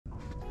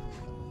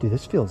Dude,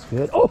 this feels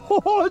good.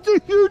 Oh, it's a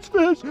huge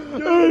fish.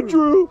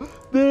 Andrew,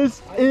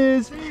 this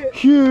is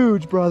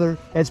huge, brother.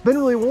 And it's been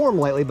really warm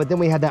lately, but then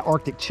we had that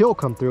Arctic chill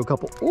come through a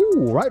couple.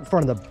 Ooh, right in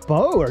front of the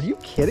boat. Are you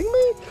kidding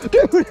me?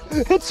 Dude,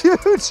 it's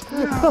huge.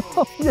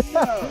 Oh, yeah.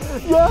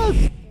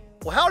 Yes.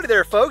 Well, howdy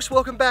there, folks.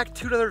 Welcome back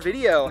to another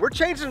video. We're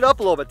changing it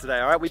up a little bit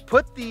today, all right? We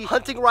put the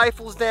hunting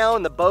rifles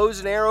down, the bows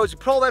and arrows, we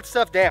put all that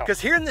stuff down.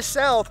 Because here in the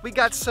South, we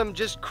got some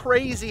just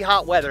crazy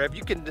hot weather. If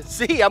you can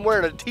see, I'm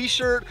wearing a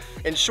t-shirt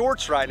and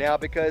shorts right now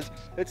because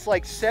it's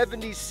like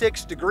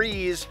 76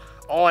 degrees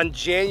on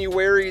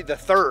January the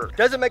 3rd.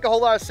 Doesn't make a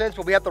whole lot of sense,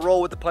 but we have to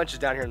roll with the punches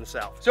down here in the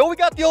South. So we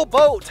got the old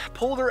boat,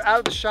 pulled her out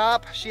of the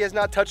shop. She has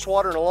not touched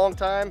water in a long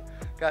time.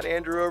 Got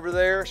Andrew over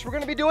there. So we're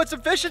gonna be doing some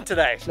fishing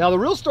today. Now the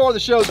real star of the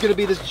show is gonna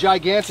be this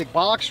gigantic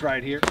box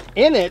right here.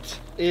 In it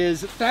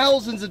is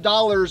thousands of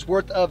dollars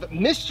worth of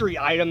mystery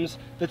items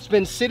that's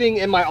been sitting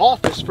in my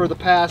office for the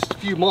past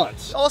few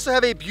months. We also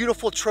have a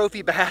beautiful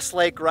trophy bass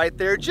lake right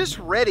there, just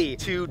ready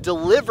to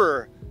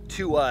deliver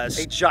to us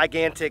a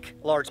gigantic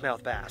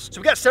largemouth bass. So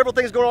we got several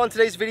things going on in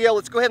today's video.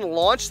 Let's go ahead and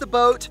launch the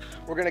boat.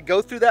 We're gonna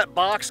go through that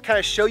box, kind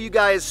of show you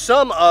guys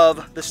some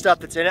of the stuff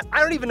that's in it. I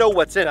don't even know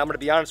what's in it, I'm gonna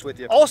be honest with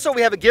you. Also,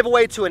 we have a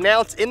giveaway to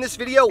announce in this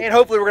video, and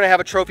hopefully we're gonna have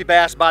a trophy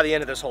bass by the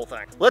end of this whole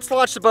thing. Let's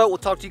launch the boat. We'll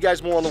talk to you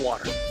guys more on the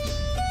water.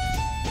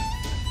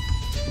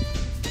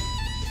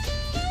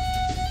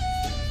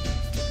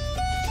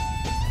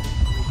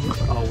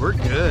 Oh, we're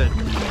good.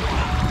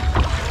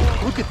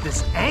 Look at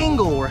this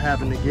angle we're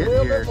having to get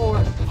here.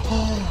 A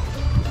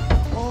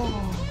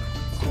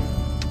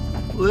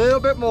little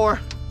bit more.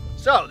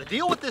 So the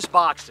deal with this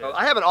box is,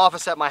 I have an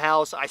office at my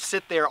house. I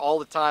sit there all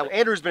the time.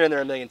 Andrew's been in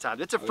there a million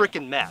times. It's a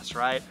freaking mess,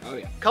 right? Oh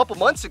yeah. A couple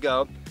months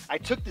ago, I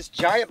took this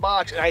giant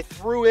box and I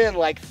threw in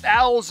like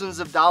thousands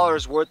of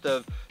dollars worth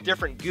of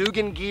different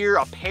Guggen gear,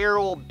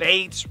 apparel,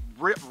 baits,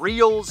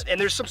 reels, and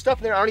there's some stuff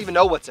in there I don't even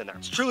know what's in there.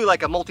 It's truly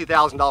like a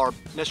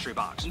multi-$1,000 mystery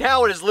box.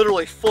 Now it is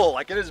literally full,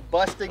 like it is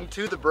busting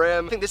to the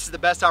brim. I think this is the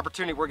best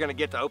opportunity we're gonna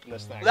get to open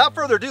this thing. Without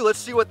further ado, let's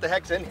see what the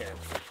heck's in here.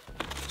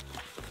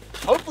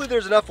 Hopefully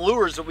there's enough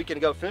lures that we can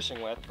go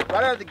fishing with.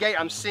 Right out of the gate,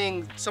 I'm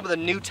seeing some of the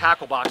new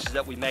tackle boxes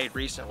that we made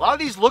recently. A lot of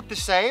these look the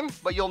same,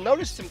 but you'll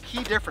notice some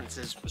key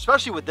differences,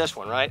 especially with this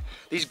one, right?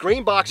 These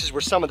green boxes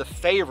were some of the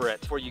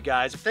favorites for you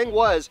guys. The thing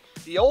was,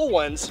 the old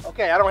ones,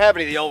 okay, I don't have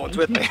any of the old ones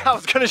with me. I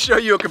was gonna show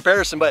you a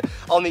comparison, but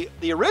on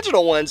the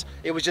original ones,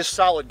 it was just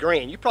solid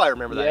green. You probably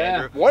remember that,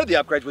 Andrew. One of the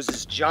upgrades was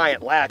this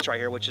giant latch right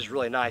here, which is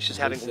really nice. Just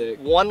having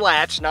one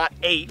latch, not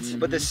 8,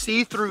 but the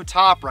see-through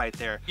top right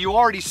there. You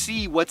already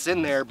see what's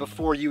in there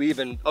before you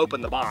even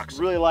open the box.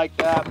 Really like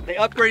that. They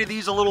upgraded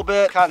these a little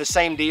bit, kind of the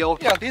same deal.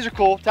 Yeah, these are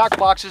cool. Tackle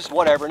boxes,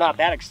 whatever, not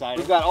that exciting.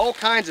 We've got all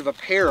kinds of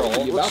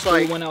apparel. You about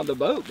threw one out the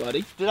boat,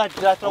 buddy. Did I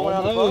throw one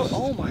out the boat?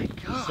 Oh my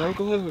God. So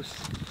close.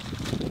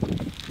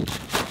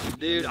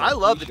 Dude, I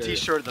love the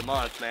t-shirt of the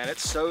month, man.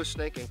 It's so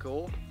stinking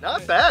cool.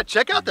 Not bad.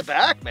 Check out the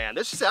back, man.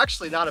 This is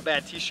actually not a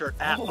bad t-shirt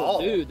at all.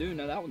 Dude,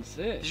 no, that one's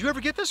sick. Did you ever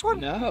get this one?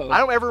 No. I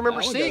don't ever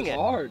remember seeing it.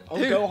 Hard. Oh,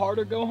 go hard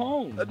or go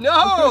home.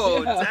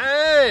 No,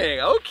 dang,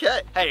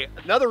 okay. Hey,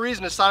 another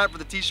reason to sign up for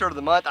the t-shirt of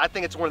the month, I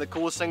think it's one of the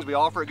coolest things we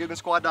offer at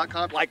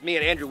GuggenSquad.com. Like me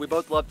and Andrew, we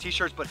both love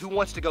t-shirts, but who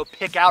wants to go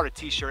pick out a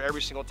t-shirt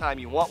every single time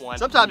you want one?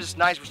 Sometimes it's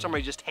nice for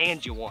somebody to just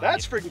hand you one.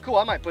 That's freaking cool.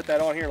 I might put that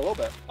on here in a little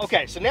bit.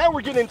 Okay, so now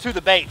we're getting into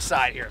the bait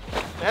side here.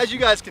 As you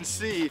guys can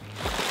see,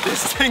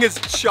 this thing is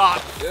chock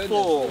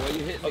full.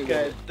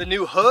 Okay, the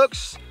new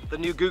hooks, the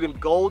new Guggen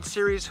Gold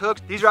Series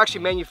hooks, these are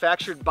actually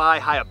manufactured by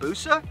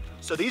Hayabusa.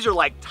 So these are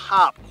like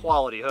top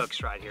quality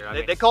hooks right here. I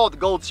mean, they call it the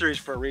Gold Series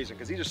for a reason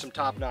because these are some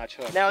top-notch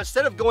hooks. Now,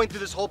 instead of going through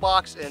this whole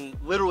box and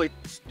literally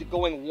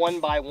going one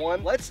by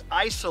one, let's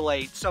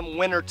isolate some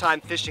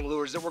wintertime fishing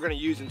lures that we're gonna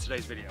use in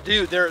today's video.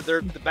 Dude,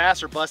 the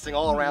bass are busting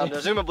all around,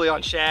 presumably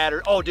on shad.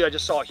 Oh, dude, I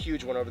just saw a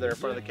huge one over there in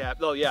front of the cap.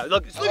 Oh, yeah,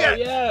 look at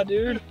it. Yeah,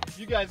 dude.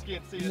 You guys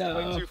can't see this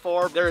way too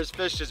far. There is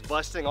fish just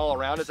busting all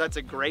around us. That's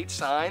a great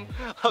sign.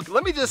 Okay,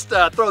 let me just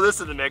throw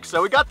this in the mix.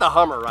 So we got the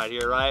Hummer right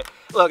here, right?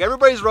 Look,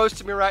 everybody's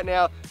roasting me right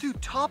now.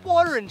 Dude, top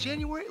water in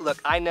January? Look,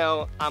 I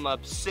know I'm a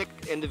sick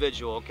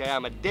individual, okay?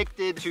 I'm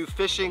addicted to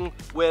fishing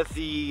with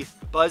the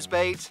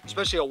buzzbait,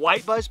 especially a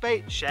white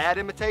buzzbait, shad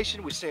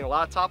imitation. We've seen a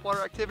lot of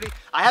topwater activity.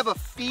 I have a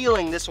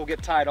feeling this will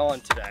get tied on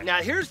today.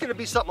 Now here's gonna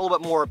be something a little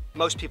bit more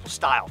most people's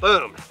style.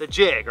 Boom, the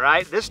jig,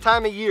 right? This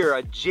time of year,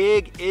 a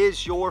jig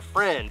is your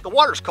friend. The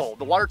water's cold.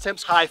 The water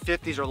temp's high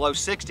 50s or low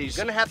 60s.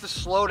 You're gonna have to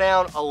slow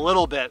down a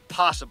little bit,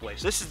 possibly.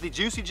 So this is the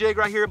Juicy jig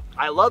right here.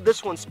 I love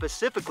this one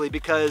specifically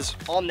because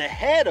on the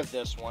head of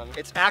this one,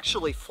 it's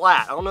actually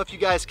flat. I don't know if you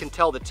guys can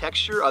tell the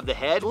texture of the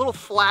head. A little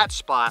flat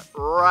spot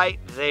right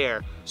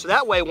there. So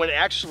that way, when it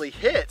actually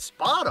hits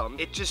bottom,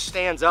 it just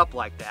stands up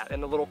like that.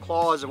 And the little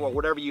claws or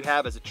whatever you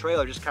have as a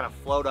trailer just kind of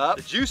float up.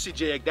 The Juicy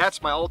jig,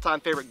 that's my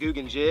all-time favorite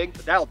Guggen jig,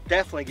 but that'll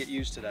definitely get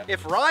used to that.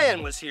 If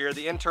Ryan was here,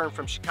 the intern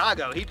from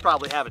Chicago, he'd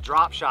probably have a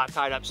drop shot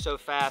tied up so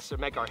fast it'd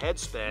make our head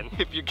spin.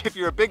 If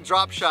you're a big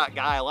drop shot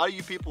guy, a lot of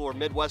you people are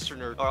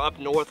Midwestern or up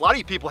north, a lot of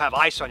you people have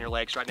ice on your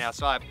legs right now,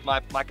 so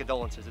my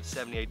condolences, it's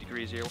 78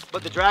 degrees here.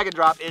 But the drag and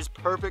drop is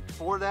perfect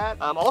for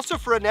that. Also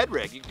for a Ned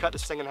rig, you can cut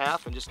this thing in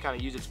half and just kind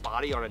of use its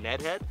body on a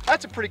Ned head.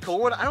 That's a pretty cool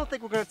one. I don't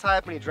think we're gonna tie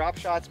up any drop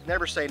shots,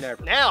 never say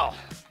never. Now,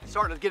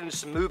 starting to get into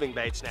some moving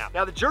baits now.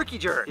 Now the jerky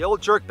jerk, the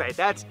old jerk bait,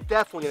 that's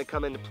definitely gonna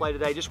come into play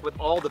today, just with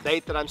all the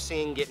bait that I'm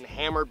seeing getting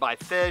hammered by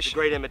fish.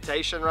 Great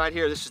imitation right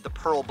here. This is the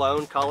pearl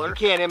bone color. You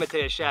can't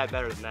imitate a shad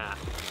better than that.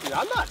 Dude,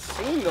 I'm not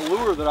seeing the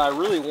lure that I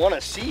really want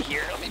to see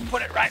here. Let me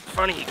put it right in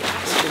front of you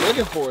guys. What you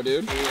looking for,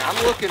 dude? Dude,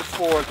 I'm looking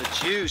for the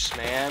juice,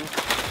 man.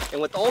 And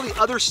with all the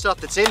other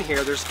stuff that's in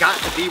here, there's got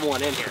to be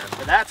one in here.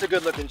 But that's a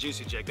good looking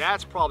juicy jig.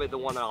 That's probably the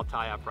one that I'll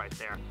tie up right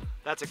there.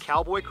 That's a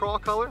cowboy crawl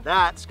color.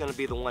 That's gonna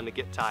be the one to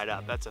get tied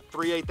up. That's a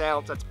 3/8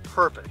 ounce, that's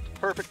perfect.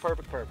 Perfect,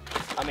 perfect,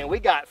 perfect. I mean, we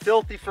got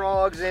filthy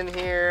frogs in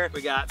here.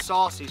 We got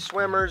saucy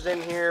swimmers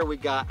in here. We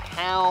got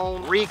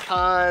hound,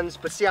 recons.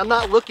 But see, I'm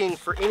not looking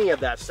for any of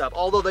that stuff,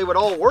 although they would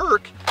all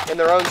work in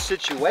their own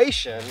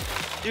situation.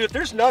 Dude, if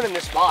there's none in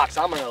this box,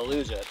 I'm gonna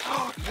lose it.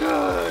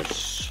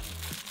 Yes!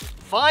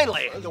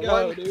 Finally,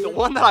 the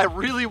one that I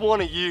really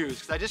want to use,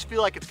 because I just feel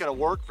like it's going to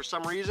work for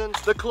some reason,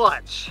 the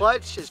clutch.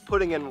 Clutch is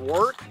putting in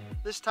work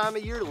this time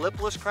of year,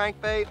 lipless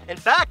crankbait. In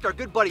fact, our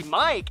good buddy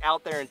Mike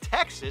out there in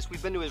Texas,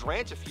 we've been to his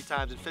ranch a few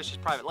times and fished his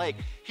private lake.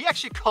 He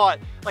actually caught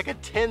like a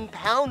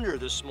 10-pounder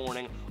this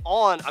morning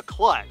on a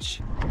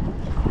clutch.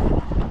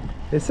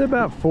 It's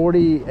about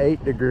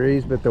 48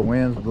 degrees, but the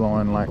wind's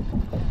blowing like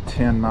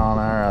 10 mile an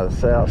hour out of the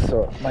south,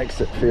 so it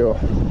makes it feel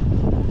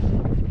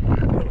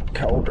a little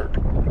colder.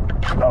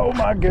 Oh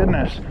my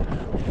goodness.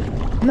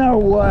 No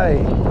way.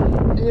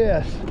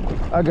 Yes,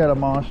 I got a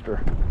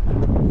monster.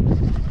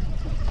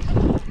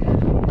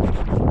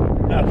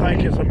 I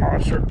think it's a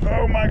monster.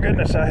 Oh my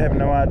goodness, I have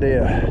no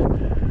idea.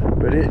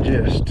 But it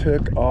just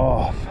took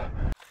off.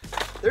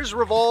 There's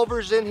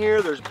revolvers in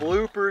here, there's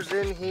bloopers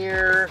in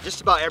here. Just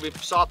about every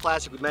soft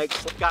plastic we make.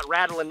 We've got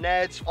rattling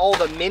nets, all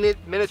the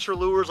miniature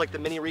lures like the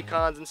mini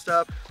recons and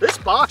stuff. This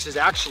box is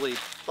actually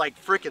like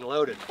freaking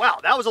loaded. Wow,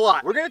 that was a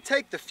lot. We're gonna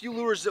take the few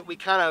lures that we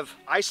kind of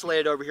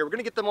isolated over here. We're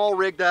gonna get them all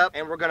rigged up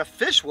and we're gonna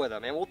fish with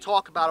them. And we'll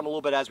talk about them a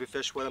little bit as we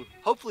fish with them.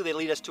 Hopefully they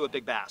lead us to a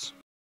big bass.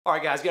 All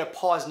right guys, gonna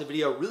pause in the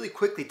video really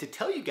quickly to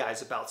tell you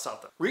guys about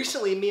something.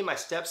 Recently, me and my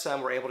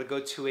stepson were able to go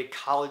to a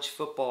college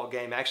football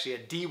game, actually a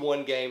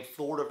D1 game,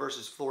 Florida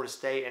versus Florida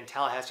State in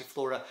Tallahassee,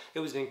 Florida.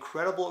 It was an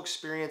incredible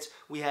experience.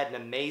 We had an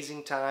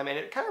amazing time, and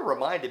it kind of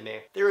reminded me,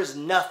 there is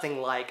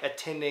nothing like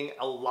attending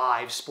a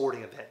live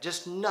sporting event,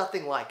 just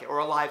nothing like it, or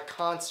a live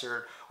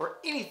concert, or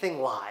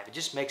anything live. It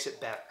just makes it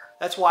better.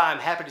 That's why I'm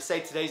happy to say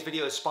today's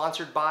video is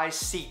sponsored by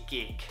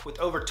SeatGeek. With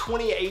over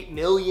 28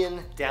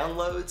 million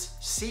downloads,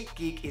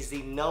 SeatGeek is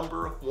the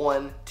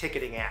 #1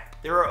 ticketing app.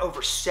 There are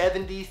over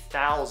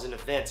 70,000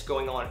 events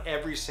going on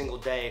every single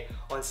day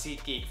on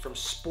SeatGeek, from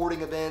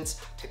sporting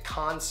events to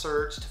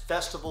concerts to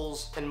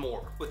festivals and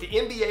more. With the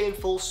NBA in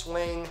full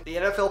swing, the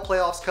NFL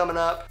playoffs coming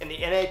up, and the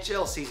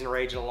NHL season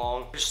raging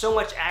along, there's so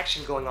much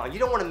action going on. You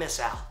don't want to miss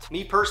out.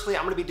 Me personally,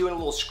 I'm going to be doing a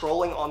little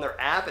scrolling on their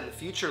app in the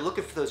future,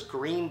 looking for those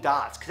green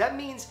dots, because that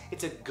means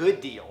it's a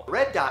good deal. The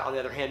red dot, on the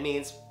other hand,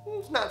 means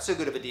it's not so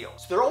good of a deal.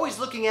 So they're always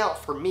looking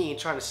out for me and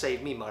trying to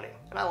save me money,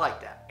 and I like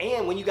that.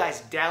 And when you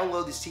guys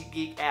download the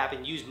SeatGeek app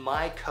and use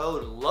my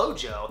code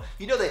LOJO,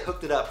 you know they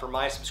hooked it up for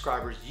my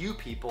subscribers, you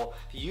people.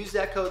 If you use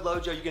that code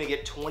LOJO, you're gonna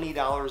get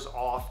 $20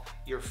 off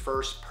your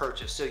first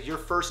purchase. So your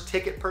first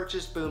ticket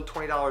purchase, boom,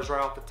 $20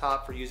 right off the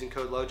top for using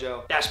code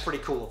LOJO. That's pretty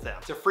cool of them.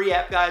 It's a free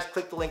app, guys.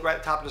 Click the link right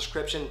at the top of the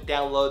description,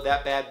 download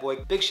that bad boy.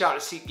 Big shout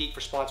out to SeatGeek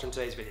for sponsoring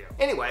today's video.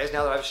 Anyways,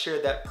 now that I've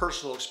shared that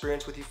personal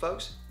experience with you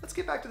folks, let's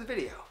get back to the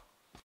video.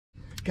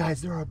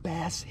 Guys, there are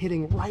bass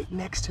hitting right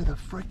next to the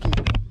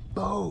freaking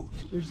boat.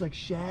 There's like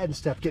shad and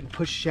stuff getting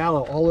pushed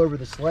shallow all over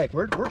this lake.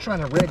 We're trying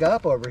to rig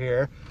up over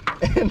here,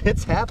 and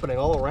it's happening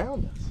all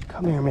around us.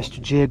 Come here,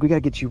 Mr. Jig. We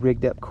gotta get you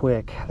rigged up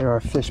quick. There are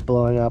fish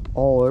blowing up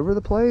all over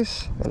the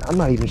place, and I'm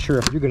not even sure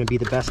if you're gonna be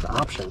the best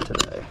option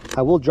today.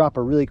 I will drop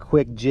a really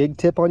quick jig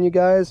tip on you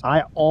guys.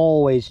 I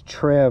always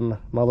trim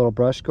my little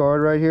brush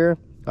guard right here.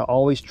 I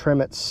always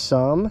trim it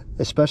some,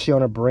 especially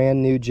on a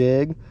brand new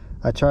jig.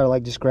 I try to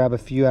like just grab a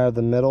few out of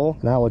the middle,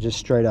 and I will just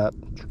straight up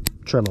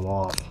trim them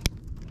off.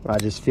 I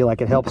just feel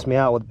like it helps me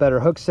out with better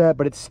hook set,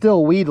 but it's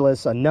still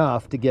weedless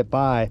enough to get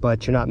by,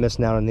 but you're not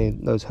missing out on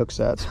those hook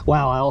sets.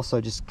 Wow, I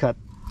also just cut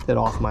it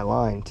off my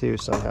line too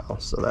somehow,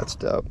 so that's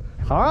dope.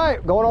 All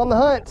right, going on the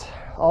hunt.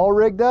 All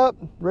rigged up,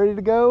 ready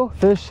to go.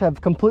 Fish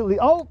have completely,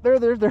 oh,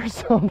 there's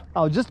some.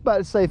 I was just about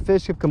to say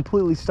fish have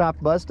completely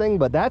stopped busting,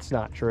 but that's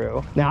not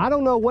true. Now, I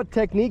don't know what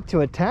technique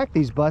to attack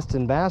these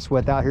busting bass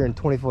with out here in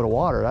 20 foot of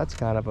water. That's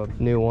kind of a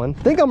new one.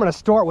 I think I'm gonna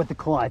start with the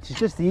clutch. It's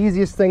just the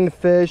easiest thing to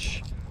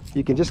fish.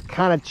 You can just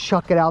kind of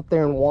chuck it out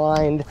there and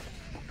wind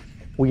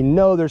We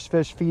know there's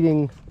fish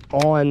feeding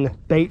on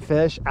bait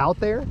fish out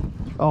there.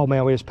 Oh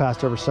man, we just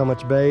passed over so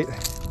much bait.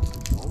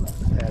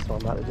 That's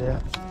what I'm about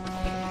to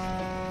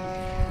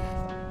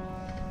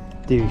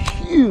do. Dude,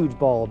 huge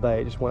ball of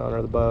bait just went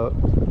under the boat.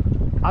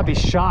 I'd be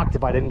shocked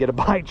if I didn't get a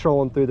bite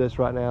trolling through this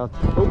right now.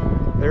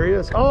 Oh, there he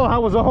is. Oh, I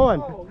was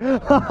on.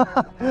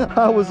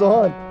 I was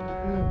on.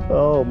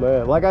 Oh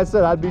man, like I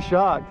said, I'd be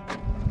shocked.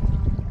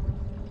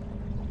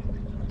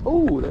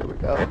 Oh, there we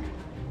go.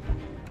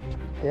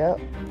 Yeah,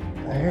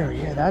 there,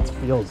 yeah, that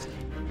feels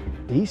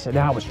decent.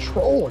 Now I was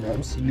trolling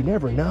him, so you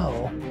never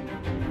know.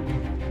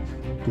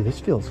 Dude, this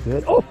feels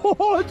good.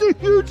 Oh, it's a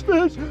huge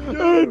fish.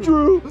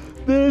 Andrew,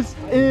 this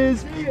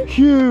is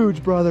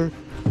huge, brother.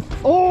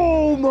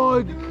 Oh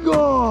my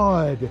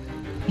God.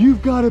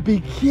 You've got to be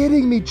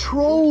kidding me,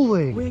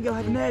 trolling. We ain't gonna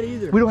have a net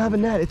either. We don't have a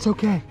net, it's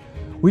okay.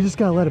 We just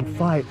gotta let him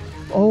fight.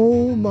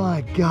 Oh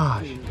my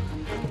gosh.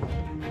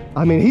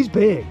 I mean, he's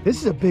big.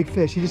 This is a big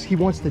fish. He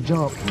wants to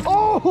jump.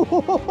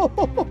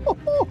 Oh,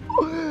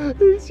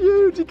 he's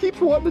huge. He keeps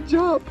wanting to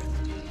jump.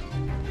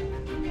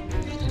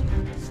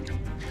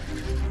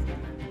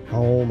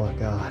 Oh my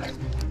God.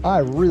 I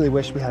really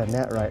wish we had a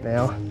net right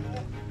now.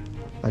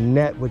 A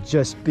net would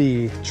just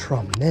be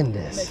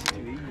tremendous.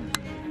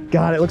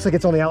 God, it looks like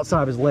it's on the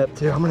outside of his lip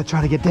too. I'm gonna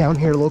try to get down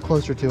here a little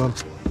closer to him.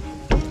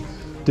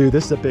 Dude,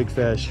 this is a big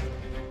fish.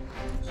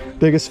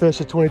 Biggest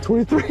fish of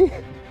 2023.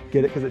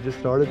 Get it, because it just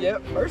started?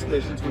 Yep, first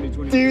fish in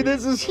 2023. Dude,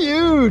 this is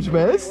huge,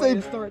 man. This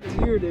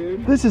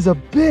is a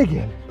big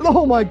one.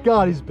 Oh my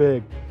God, he's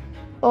big.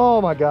 Oh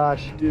my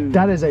gosh. Dude.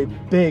 That is a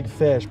big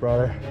fish,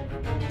 brother.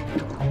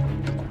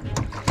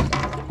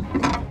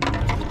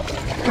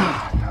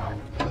 God, no.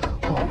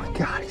 Oh my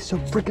God, he's so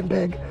freaking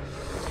big.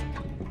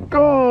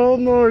 Oh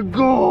my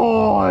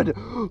God.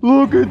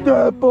 Look at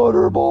that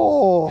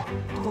butterball.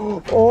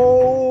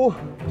 Oh.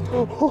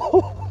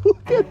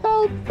 Look at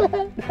how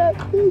fat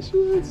that fish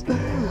is.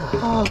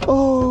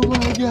 Oh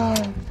my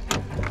God.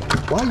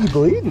 Why are you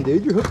bleeding,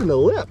 dude? You're hooked in the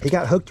lip. He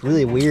got hooked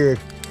really weird.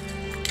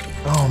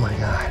 Oh my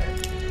God.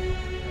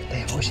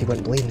 Damn, I wish he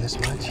wasn't bleeding this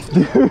much.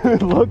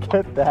 Dude, look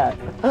at that.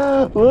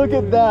 Look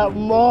at that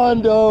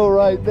mondo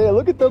right there.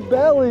 Look at the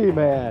belly,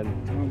 man.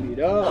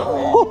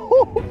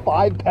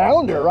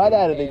 5-pounder right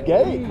out of the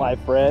gate, my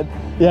friend.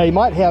 Yeah, he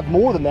might have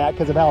more than that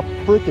because of how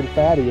freaking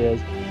fat he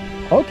is.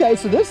 Okay,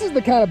 so this is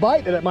the kind of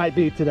bite that it might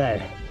be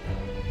today.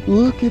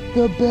 Look at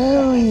the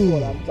belly.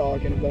 That's what I'm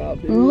talking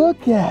about, dude.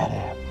 Look at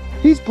him.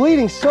 He's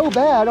bleeding so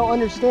bad, I don't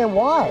understand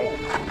why.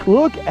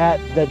 Look at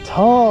the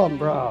tongue,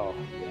 bro.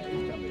 Yeah,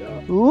 he's coming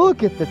up.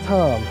 Look at the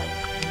tongue.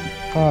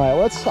 All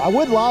right, I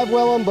would live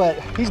well him, but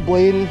he's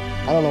bleeding.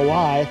 I don't know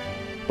why,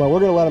 but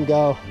we're gonna let him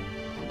go.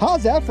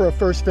 How's that for a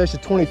first fish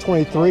of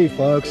 2023,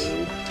 folks?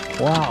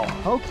 Wow,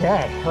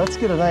 okay, let's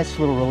get a nice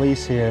little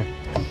release here.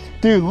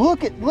 Dude,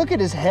 look at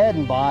his head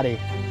and body.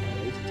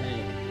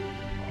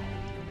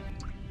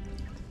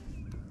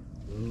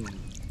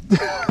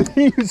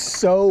 He's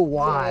so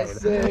wide.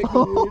 Sick,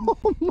 oh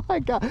my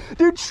God.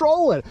 Dude,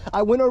 trolling.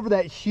 I went over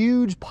that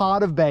huge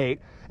pot of bait,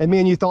 and me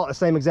and you thought the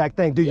same exact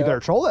thing. Dude, you better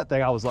troll that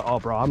thing. I was like, oh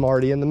bro, I'm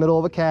already in the middle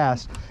of a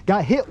cast.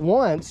 Got hit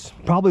once,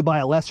 probably by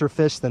a lesser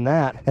fish than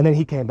that, and then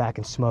he came back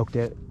and smoked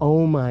it.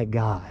 Oh my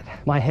God.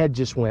 My head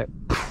just went,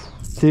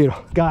 dude.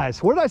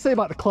 Guys, what did I say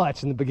about the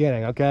clutch in the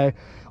beginning, okay?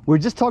 We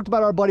just talked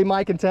about our buddy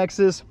Mike in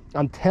Texas.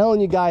 I'm telling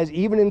you guys,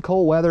 even in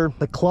cold weather,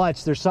 the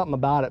clutch, there's something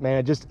about it, man.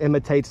 It just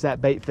imitates that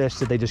bait fish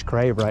that they just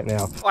crave right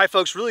now. All right,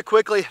 folks, really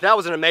quickly, that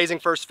was an amazing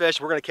first fish.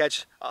 We're gonna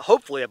catch,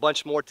 hopefully, a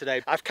bunch more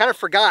today. I've kind of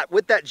forgot,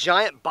 with that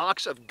giant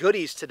box of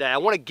goodies today, I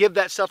wanna give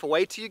that stuff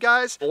away to you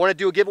guys. I wanna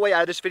do a giveaway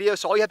out of this video,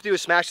 so all you have to do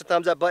is smash the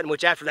thumbs up button,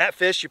 which after that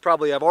fish, you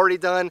probably have already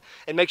done,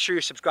 and make sure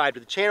you're subscribed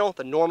to the channel,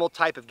 the normal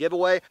type of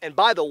giveaway. And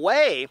by the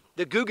way,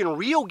 the Guggen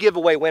Reel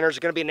giveaway winners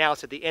are gonna be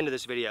announced at the end of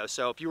this video.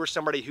 So if you were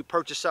somebody who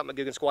purchased something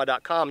at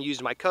GuggenSquad.com,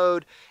 used my code,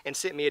 and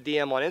sent me a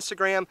DM on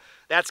Instagram,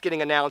 that's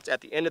getting announced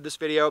at the end of this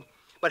video.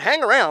 But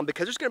hang around,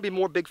 because there's gonna be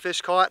more big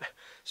fish caught.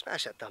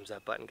 Smash that thumbs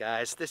up button,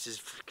 guys. This is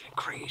freaking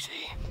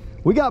crazy.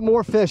 We got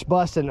more fish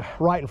busting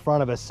right in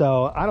front of us,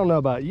 so I don't know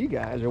about you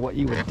guys or what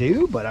you would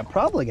do, but I'm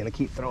probably gonna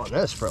keep throwing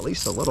this for at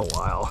least a little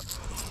while.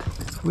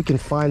 We can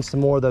find some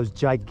more of those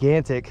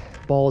gigantic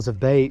balls of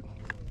bait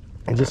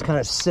and just kind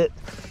of sit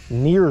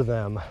near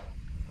them.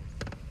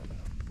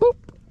 Boop,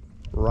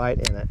 right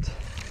in it.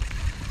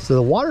 So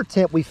the water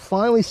temp, we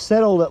finally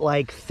settled at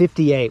like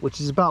 58,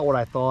 which is about what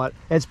I thought.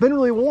 And it's been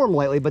really warm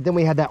lately, but then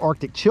we had that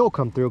Arctic chill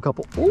come through a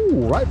couple,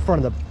 ooh, right in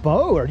front of the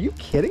boat. Are you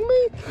kidding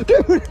me?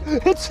 Dude,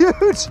 it's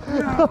huge.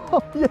 No,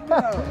 oh, yeah.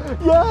 No.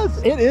 Yes,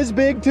 it is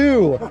big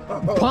too.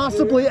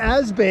 Possibly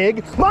as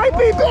big. Might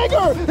be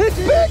bigger. It's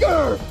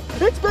bigger.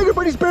 It's bigger,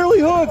 but he's barely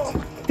hooked.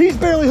 He's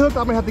barely hooked.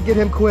 I'm gonna have to get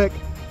him quick.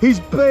 He's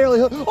barely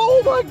hooked.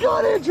 Oh my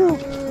God, Andrew.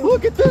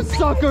 Look at this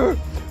sucker.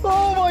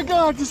 Oh my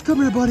God, just come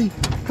here, buddy.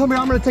 Come here,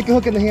 I'm gonna take a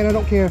hook in the hand, I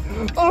don't care.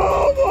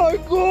 Oh my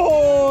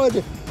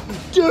God!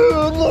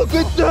 Dude, look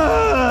at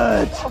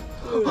that!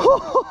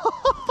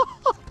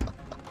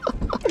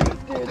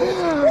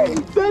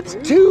 That's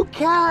 2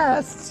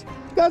 casts!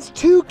 That's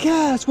 2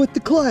 casts with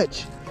the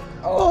clutch.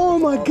 Oh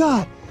my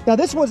God. Now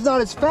this one's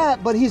not as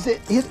fat, but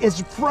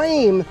his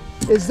frame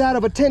is that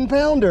of a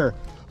 10-pounder.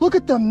 Look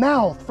at the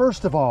mouth,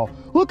 first of all.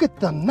 Look at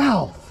the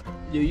mouth.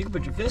 Dude, you can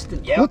put your fist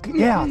in. Look,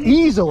 yeah,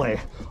 easily.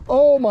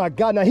 Oh my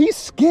God, now he's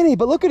skinny,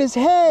 but look at his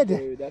head.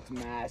 Dude, that's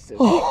massive.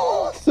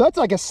 Oh, so that's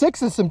like a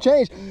 6 and some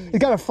change. He's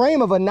got a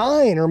frame of a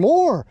 9 or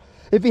more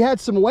if he had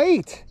some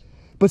weight.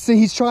 But see,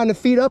 he's trying to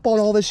feed up on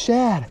all this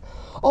shad.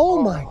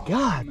 Oh my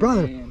God,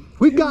 brother.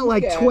 We've got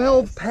like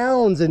 12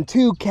 pounds and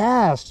 2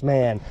 casts,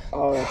 man.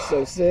 Oh, that's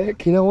so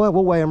sick. You know what?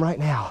 We'll weigh him right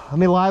now. Let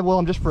me live well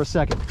him just for a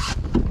second.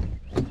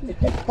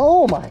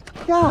 Oh my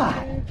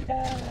God.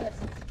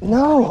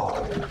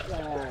 No.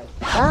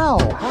 How?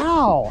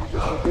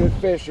 A good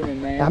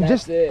fisherman, man. I'm That's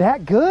just it.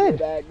 that good.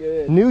 You're that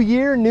good. New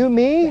year, new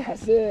me.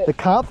 That's it. The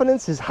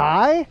confidence is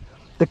high.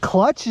 The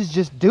clutch is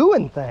just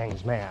doing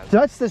things, man. So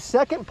that's the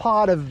second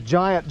pot of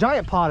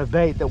giant pot of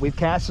bait that we've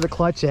casted a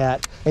clutch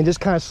at and just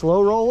kind of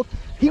slow rolled.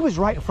 He was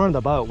right in front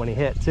of the boat when he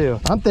hit too.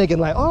 I'm thinking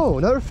like, oh,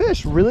 another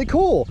fish, really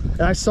cool.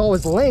 And I saw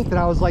his length and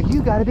I was like,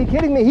 you gotta be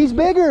kidding me, he's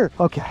bigger.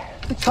 Okay,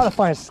 let's try to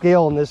find a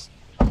scale in this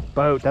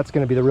boat. That's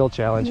gonna be the real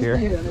challenge here.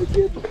 Yeah, no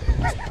kidding.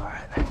 All right.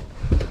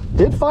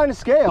 Did find a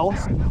scale.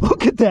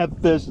 Look at that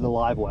fish in the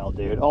live well,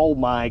 dude. Oh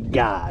my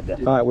God.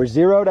 All right, we're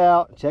zeroed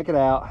out. Check it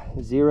out,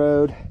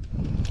 zeroed.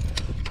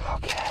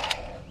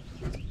 Okay.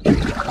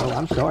 Oh,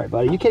 I'm sorry,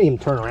 buddy. You can't even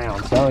turn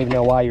around, so I don't even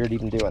know why you're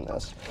even doing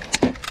this.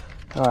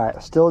 All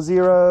right, still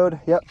zeroed.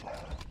 Yep.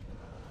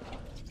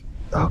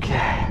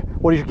 Okay.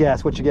 What is your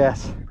guess? What's your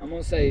guess? I'm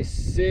gonna say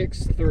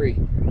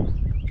 6'3".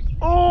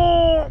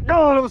 Oh,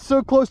 God, it was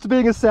so close to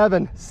being a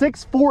 7.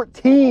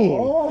 6'14".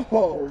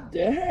 Oh,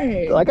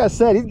 dang. Like I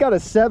said, he's got a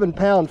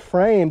 7-pound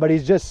frame, but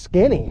he's just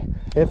skinny.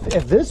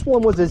 If this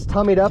one was as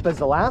tummied up as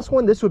the last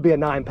one, this would be a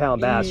 9-pound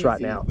bass right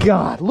now.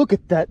 God, look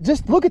at that.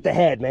 Just look at the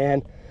head,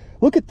 man.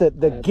 Look at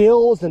the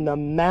gills and the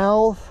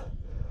mouth.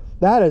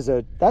 That's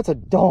a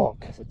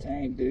donk. That's a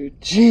tank, dude.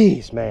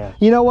 Jeez, man.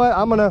 You know what?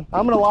 I'm gonna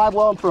live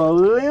well him for a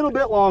little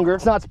bit longer.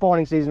 It's not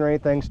spawning season or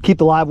anything. Keep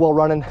the live well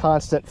running,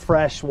 constant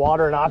fresh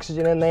water and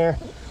oxygen in there.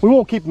 We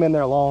won't keep them in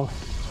there long.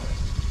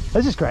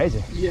 This is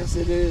crazy. Yes,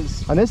 it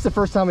is. And this is the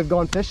first time we've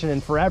gone fishing in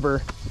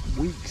forever.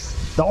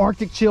 Weeks. The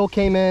Arctic chill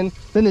came in,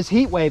 then this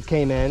heat wave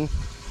came in.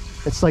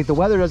 It's like the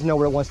weather doesn't know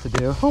what it wants to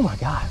do. Oh my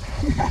God.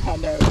 I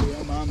know, dude.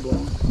 I'm mind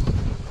blown.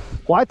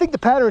 Well, I think the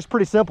pattern is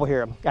pretty simple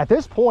here. At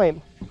this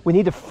point, we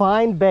need to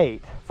find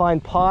bait,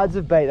 find pods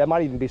of bait. That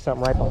might even be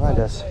something right behind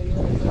us.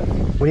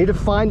 We need to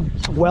find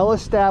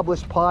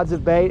well-established pods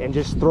of bait and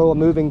just throw a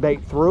moving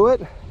bait through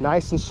it,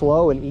 nice and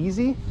slow and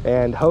easy,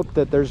 and hope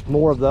that there's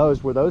more of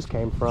those where those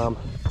came from.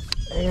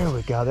 There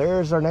we go.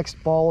 There's our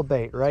next ball of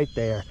bait right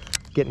there,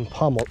 getting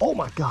pummeled. Oh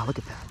my God, look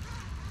at that.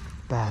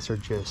 Bass are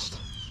just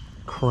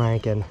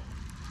cranking.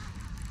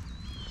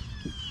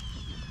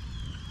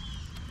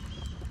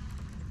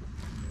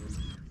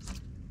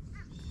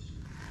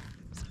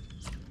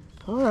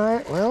 All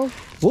right, well,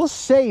 we'll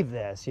save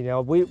this. You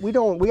know, we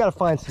got to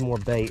find some more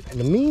bait. In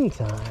the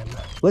meantime,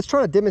 let's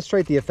try to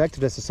demonstrate the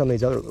effectiveness of some of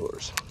these other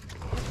lures.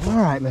 All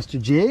right, Mr.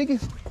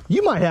 Jig,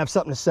 you might have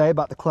something to say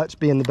about the clutch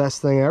being the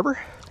best thing ever.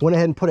 Went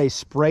ahead and put a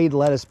sprayed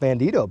lettuce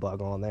bandito bug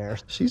on there.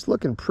 She's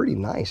looking pretty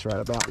nice right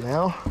about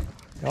now.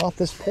 Now off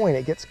this point,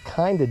 it gets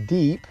kind of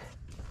deep.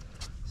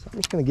 So I'm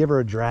just gonna give her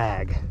a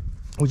drag.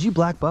 Would you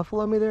black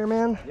buffalo me there,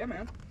 man? Yeah,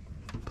 man.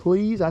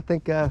 Please, I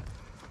think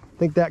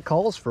that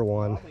calls for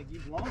one. I think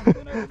you've long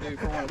been overdue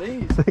for one of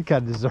these. I think I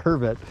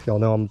deserve it. Y'all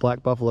know I'm a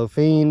black buffalo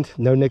fiend.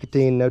 No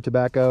nicotine, no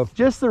tobacco.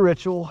 Just the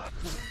ritual.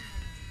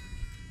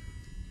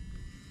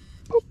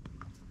 Oop.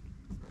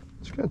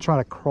 Just gonna try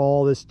to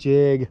crawl this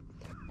jig.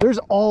 There's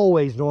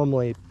always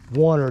normally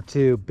 1 or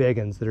 2 big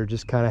ones that are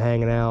just kind of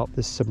hanging out.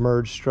 This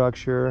submerged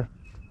structure.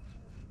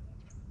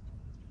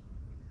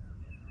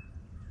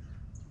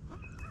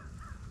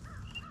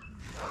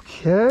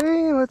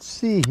 Okay, let's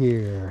see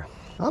here.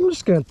 I'm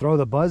just gonna throw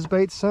the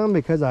buzzbait some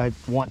because I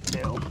want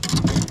to.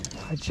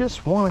 I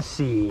just want to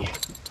see.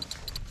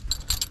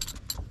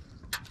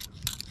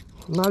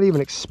 I'm not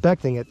even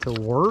expecting it to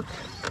work,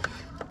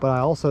 but I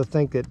also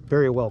think it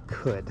very well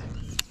could.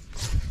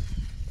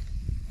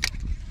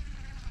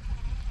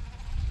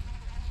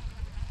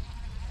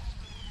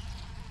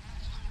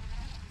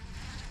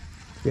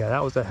 Yeah,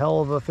 that was a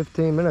hell of a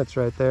 15 minutes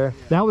right there.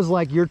 That was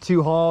like your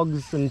 2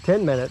 hogs in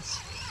 10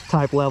 minutes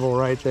type level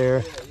right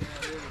there.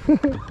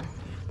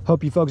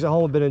 Hope you folks at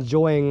home have been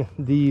enjoying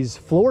these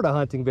Florida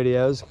hunting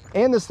videos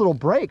and this little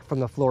break from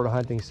the Florida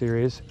hunting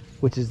series,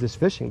 which is this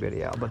fishing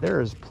video, but there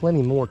is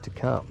plenty more to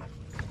come.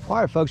 All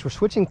right, folks, we're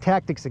switching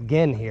tactics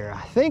again here.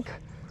 I think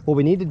what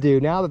we need to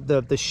do now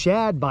that the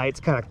shad bite's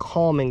kind of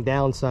calming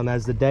down some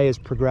as the day is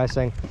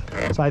progressing.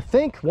 So I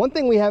think one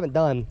thing we haven't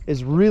done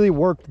is really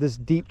worked this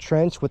deep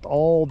trench with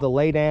all the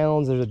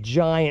laydowns. There's a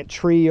giant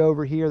tree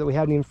over here that we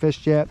haven't even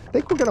fished yet. I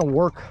think we're gonna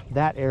work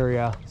that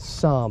area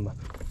some.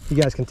 You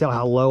guys can tell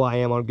how low I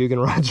am on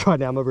Guggen rods right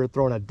now. I'm over here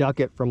throwing a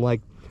ducket from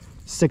like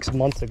 6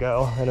 months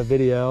ago in a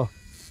video.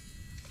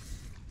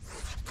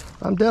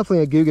 I'm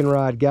definitely a Guggen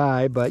rod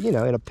guy, but you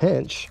know, in a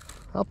pinch,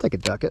 I'll take a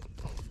ducket.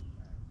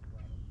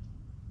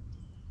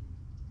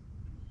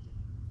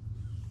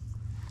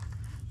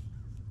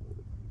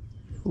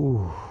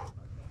 Ooh.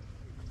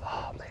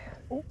 Oh, man.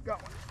 Oh,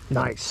 got one.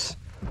 Nice.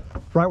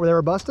 Right where they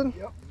were busting?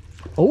 Yep.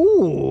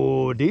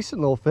 Oh,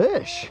 decent little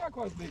fish. Not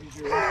quite as big as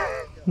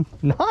yours.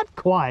 Not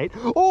quite.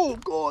 Oh,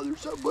 God,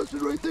 there's something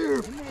busted right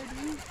there.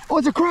 Oh,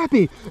 it's a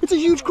crappie. It's a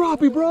huge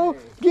crappie, bro.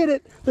 Get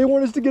it. They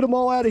want us to get them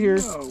all out of here.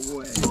 No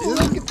way.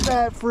 Look at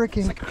that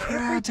freaking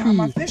Every time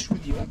I crappie. fish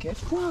with you, I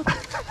catch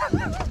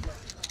crappie.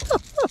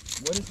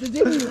 What is the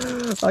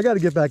deal? I got to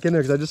get back in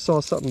there because I just saw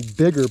something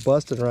bigger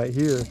busting right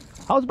here.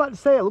 I was about to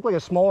say it looked like a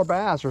smaller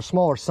bass or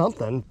smaller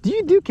something.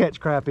 You do catch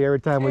crappie every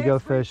time we go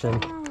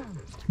fishing.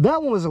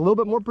 That one was a little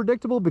bit more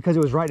predictable because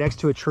it was right next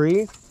to a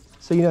tree.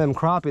 So you know them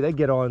crappie, they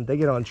get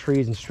on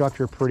trees and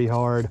structure pretty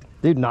hard.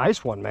 Dude,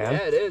 nice one, man.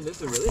 Yeah, it is.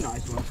 It's a really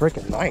nice one.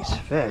 Freaking nice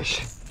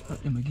fish.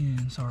 Him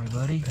again. Sorry,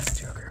 buddy.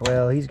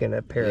 Well, he's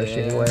gonna perish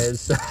Yeah.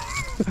 anyways. So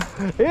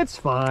it's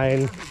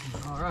fine.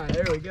 All right,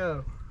 there we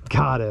go.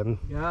 Got him.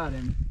 Got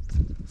him.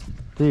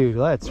 Dude,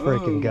 let's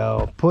freaking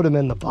go. Put him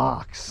in the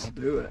box.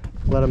 Do it.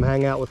 Let him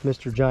hang out with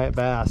Mr. Giant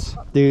Bass.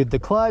 Dude, the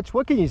clutch,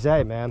 what can you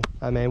say, man?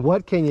 I mean,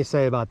 what can you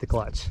say about the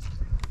clutch?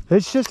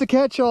 It's just a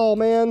catch-all,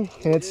 man.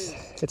 And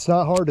it's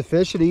not hard to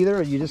fish it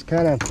either. You just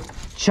kind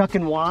of chuck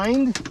and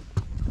wind.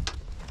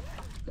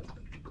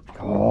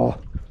 Oh.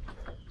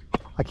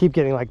 I keep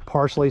getting like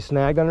partially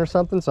snagged on or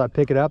something, so I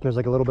pick it up and there's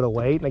like a little bit of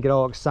weight and I get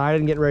all excited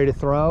and getting ready to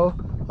throw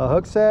a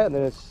hook set, and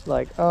then it's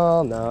like,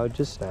 oh no,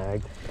 just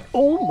snagged.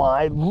 Oh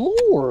my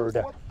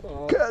Lord.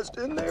 Cast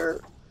in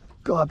there.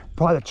 God,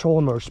 probably the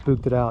trolling motor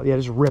spooked it out. Yeah,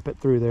 just rip it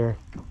through there.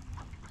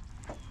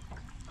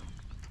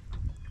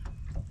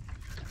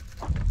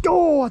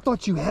 Oh, I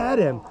thought you had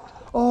him.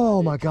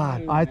 Oh my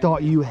God, I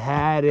thought you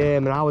had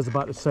him, and I was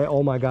about to say,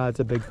 oh my God, it's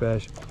a big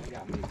fish.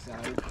 Got me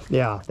excited.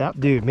 Yeah, that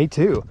dude, me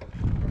too.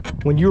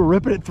 When you were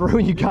ripping it through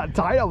and you got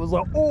tight, I was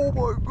like, oh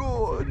my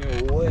God.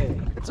 No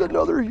way. It's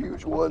another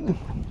huge one.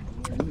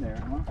 You're in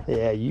there, huh?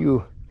 Yeah,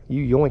 you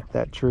yoinked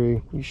that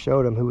tree. You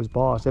showed him who was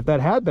boss. If that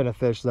had been a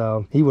fish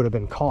though, he would have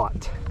been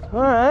caught.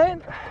 All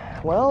right,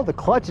 well, the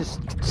clutch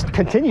just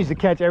continues to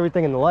catch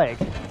everything in the lake.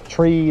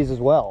 Trees as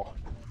well.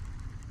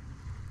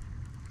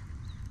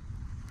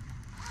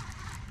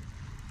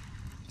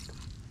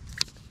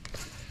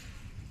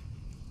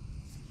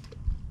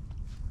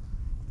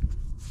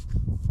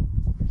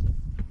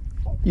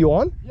 You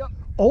on? Yep.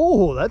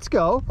 Oh, let's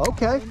go.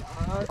 Okay.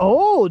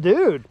 Oh,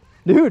 dude,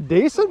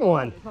 decent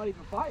one. It's not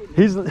even fighting.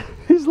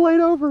 He's laid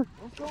over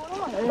What's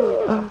going on? There we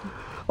go.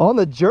 on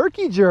the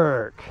jerky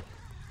jerk.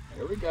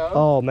 There we go.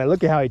 Oh man,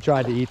 look at how he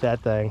tried to eat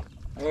that thing.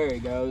 There he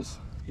goes.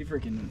 He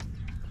freaking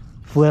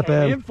Flip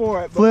in him.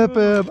 for it. Flip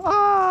Boom. him.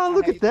 Ah,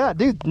 look at that,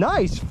 dude.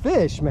 Nice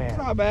fish, man.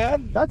 Not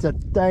bad. That's a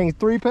dang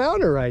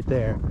 3-pounder right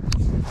there.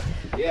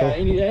 Yeah,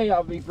 any day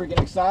I'll be freaking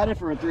excited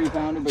for a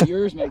 3-pounder, but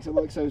yours makes it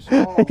look so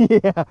small.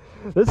 Yeah,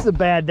 this is a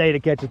bad day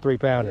to catch a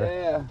 3-pounder.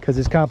 Yeah. Because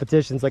his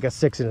competition's like a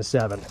 6 and a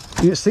 7.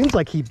 Dude, it seems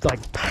like he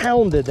like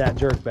pounded that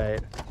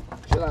jerkbait.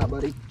 Chill out,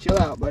 buddy. Chill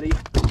out, buddy.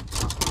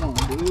 Come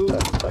on, dude.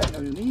 I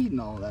know you needing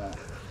all that.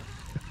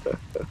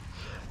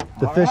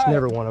 The All fish right.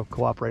 never want to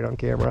cooperate on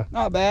camera.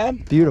 Not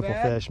bad. Beautiful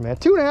Not bad. fish, man.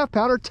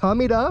 2.5-pounder,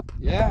 tummied up.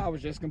 Yeah, I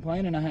was just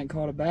complaining I hadn't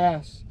caught a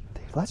bass.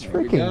 Dude, let's There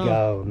we freaking go.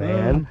 go,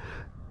 man.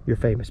 You're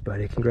famous,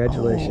 buddy.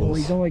 Congratulations. Oh,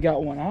 he's only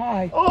got one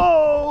eye.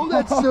 Oh,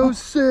 that's so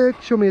sick.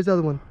 Show me his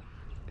other one.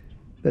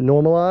 The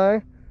normal eye,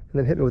 and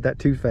then hit me with that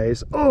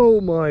two-face.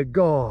 Oh my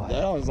God.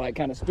 That was like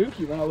kind of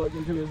spooky when I looked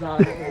into his eye.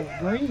 It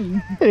was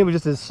green. And it was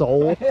just his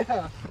soul.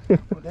 Yeah. Well,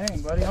 dang,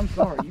 buddy, I'm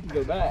sorry. You can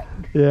go back.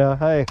 Yeah,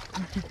 hey.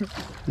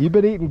 You've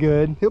been eating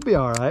good. He'll be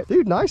all right.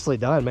 Dude, nicely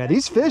done, man.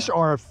 These fish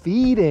are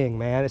feeding,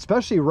 man,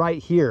 especially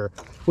right here,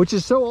 which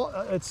is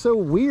it's so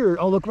weird.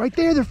 Oh, look, right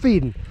there they're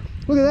feeding.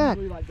 Look at that.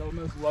 Usually like the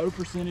most low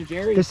percentage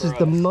area. This for is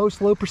the us.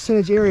 most low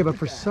percentage area, but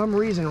for some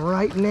reason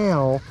right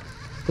now,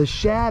 the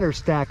shad are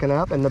stacking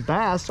up and the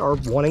bass are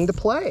wanting to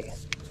play.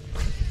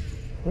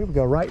 Here we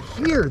go, right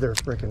here they're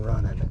freaking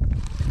running.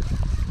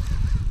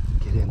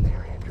 Get in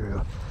there,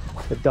 Andrew.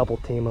 The double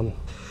team them.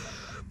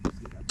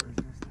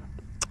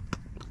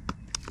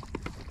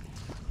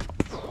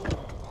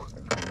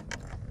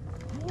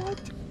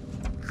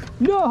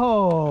 No!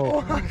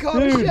 Oh, I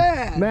caught a Dude,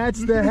 shad. match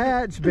the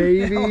hatch,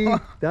 baby.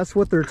 That's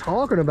what they're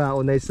talking about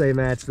when they say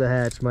match the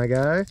hatch, my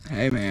guy.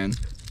 Hey, man.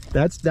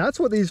 That's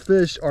what these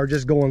fish are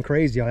just going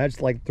crazy on.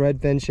 That's like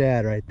threadfin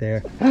shad right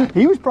there.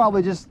 He was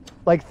probably just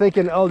like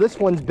thinking, oh, this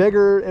one's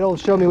bigger, it'll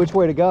show me which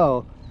way to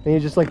go. And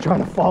he's just like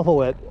trying to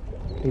follow it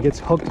and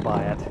gets hooked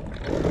by it.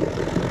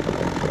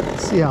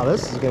 Let's see how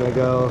this is gonna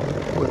go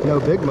with no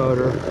big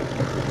motor.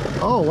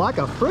 Oh, like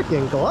a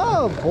freaking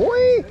glove,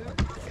 boy.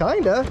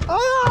 Kinda.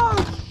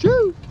 Oh,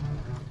 shoot.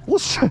 We'll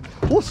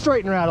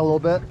straighten her out a little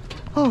bit.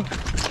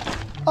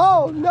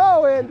 Oh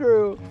no,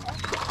 Andrew.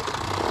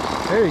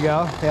 There you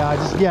go.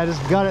 Yeah,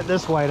 just gun it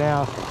this way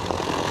now.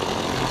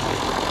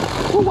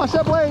 Ooh, watch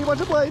that blade, watch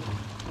that blade.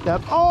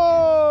 Yep.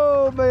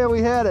 Oh man,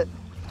 we had it.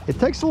 It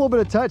takes a little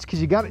bit of touch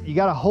because you got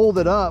to hold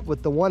it up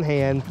with the one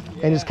hand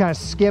and just kind of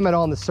skim it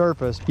on the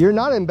surface. You're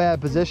not in bad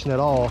position at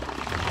all.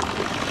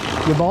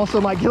 You also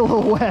might get a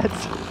little wet.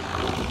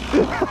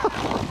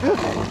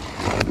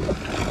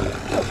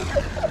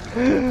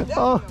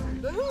 Oh.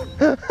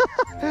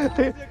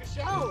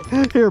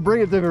 Here,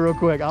 bring it to me real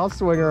quick. I'll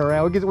swing her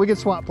around. We can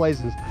swap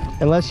places,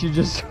 unless you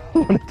just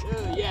want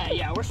to.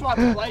 Yeah, we're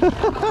swapping places.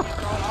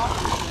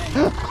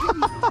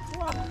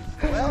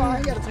 Well, I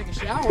ain't gotta take a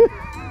shower.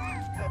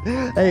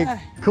 Hey,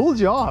 cooled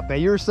you off, man.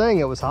 You were saying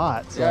it was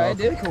hot. So Yeah, it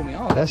did cool me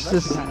off. That's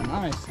just kind of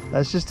nice.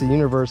 That's just the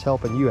universe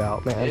helping you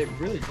out, man. It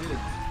really did.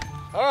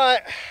 All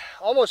right,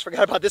 almost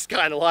forgot about this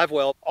guy in the live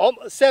well.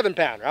 7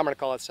 pounder. I'm gonna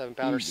call it 7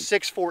 pounder.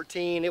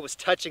 614. It was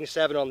touching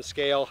 7 on the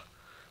scale.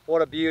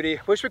 What a beauty.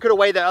 Wish we could have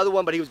weighed that other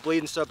one, but he was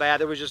bleeding so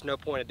bad there was just no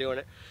point of doing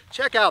it.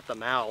 Check out the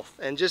mouth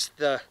and just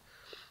the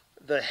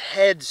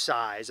head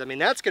size. I mean,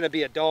 that's gonna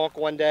be a donk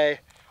one day.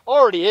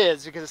 Already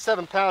is, because a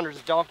 7 pounder is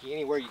a donkey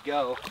anywhere you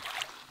go.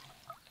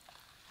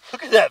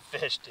 Look at that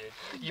fish, dude.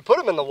 You put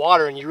them in the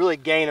water and you really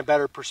gain a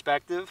better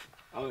perspective.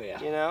 Oh yeah.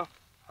 You know,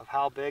 of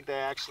how big they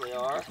actually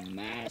are. That's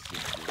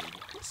massive,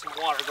 dude. Get some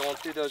water going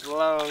through those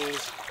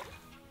lungs.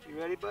 You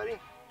ready, buddy?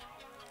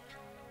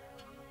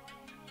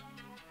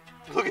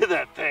 Look at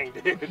that thing,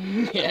 dude.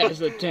 Yeah,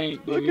 it's a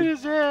tank, dude. Look at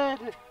his head.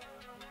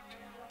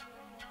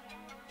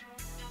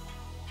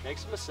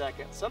 Takes him a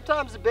second.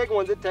 Sometimes the big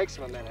ones, it takes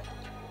them a minute.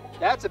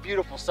 That's a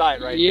beautiful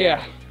sight right there.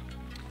 Yeah.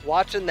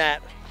 Watching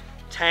that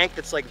tank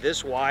that's like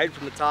this wide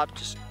from the top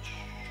just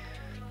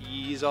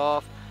ease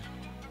off.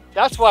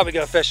 That's why we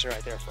go fishing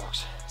right there,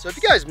 folks. So if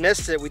you guys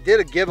missed it, we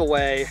did a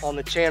giveaway on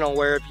the channel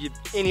where if you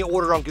any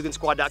order on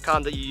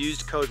GuggenSquad.com that you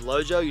used code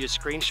LOJO, you just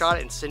screenshot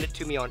it and send it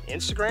to me on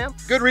Instagram.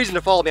 Good reason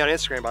to follow me on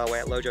Instagram, by the way,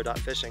 at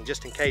lojo.fishing,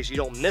 just in case you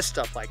don't miss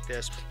stuff like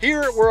this.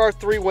 Here were our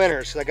 3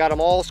 winners, because I got them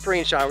all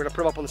screenshot. We're gonna put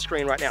them up on the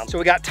screen right now. So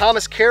we got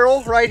Thomas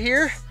Carroll right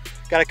here.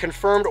 Got a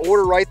confirmed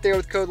order right there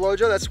with code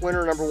LOJO. That's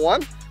winner number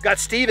 1. Got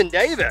Steven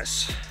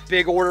Davis.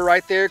 Big order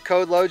right there,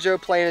 code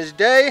LOJO, playing his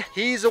day.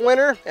 He's a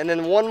winner. And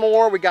then one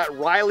more, we got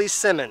Riley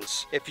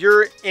Simmons. If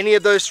you're any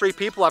of those 3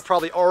 people, I've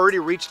probably already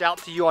reached out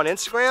to you on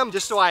Instagram,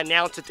 just so I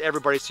announce it to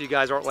everybody so you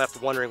guys aren't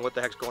left wondering what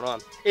the heck's going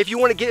on. If you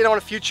want to get in on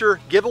future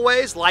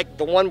giveaways, like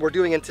the one we're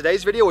doing in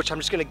today's video, which I'm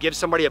just gonna give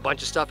somebody a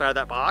bunch of stuff out of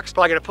that box.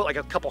 Probably gonna put like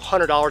a couple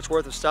 $100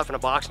 worth of stuff in a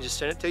box and just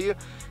send it to you.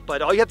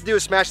 But all you have to do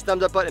is smash the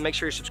thumbs up button and make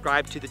sure you're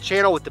subscribed to the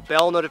channel with the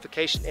bell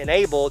notification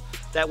enabled.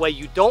 That way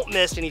you don't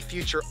miss any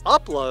future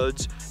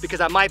uploads, because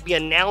I might be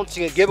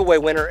announcing a giveaway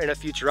winner in a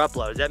future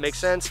upload. Does that make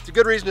sense? It's a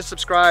good reason to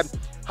subscribe.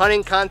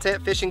 Hunting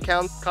content, fishing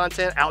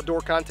content,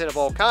 outdoor content of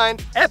all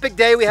kind. Epic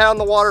day we had on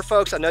the water,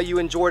 folks. I know you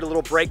enjoyed a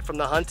little break from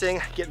the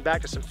hunting, getting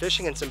back to some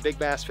fishing and some big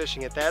bass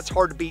fishing at that. It's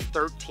hard to beat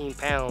 13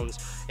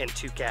 pounds in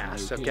 2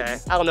 casts, okay?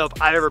 I don't know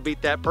if I've ever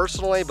beat that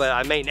personally, but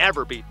I may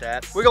never beat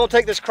that. We're gonna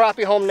take this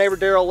crappie home, neighbor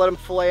Daryl, let him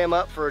fillet him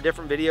up for a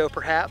different video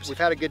perhaps. We've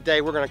had a good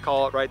day, we're gonna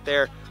call it right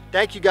there.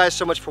 Thank you guys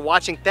so much for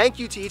watching. Thank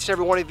you to each and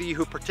every one of you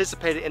who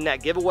participated in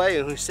that giveaway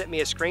and who sent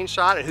me a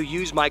screenshot and who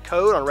used my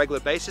code on a regular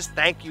basis.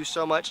 Thank you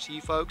so much to you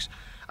folks.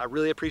 I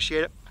really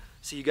appreciate it.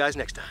 See you guys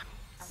next time.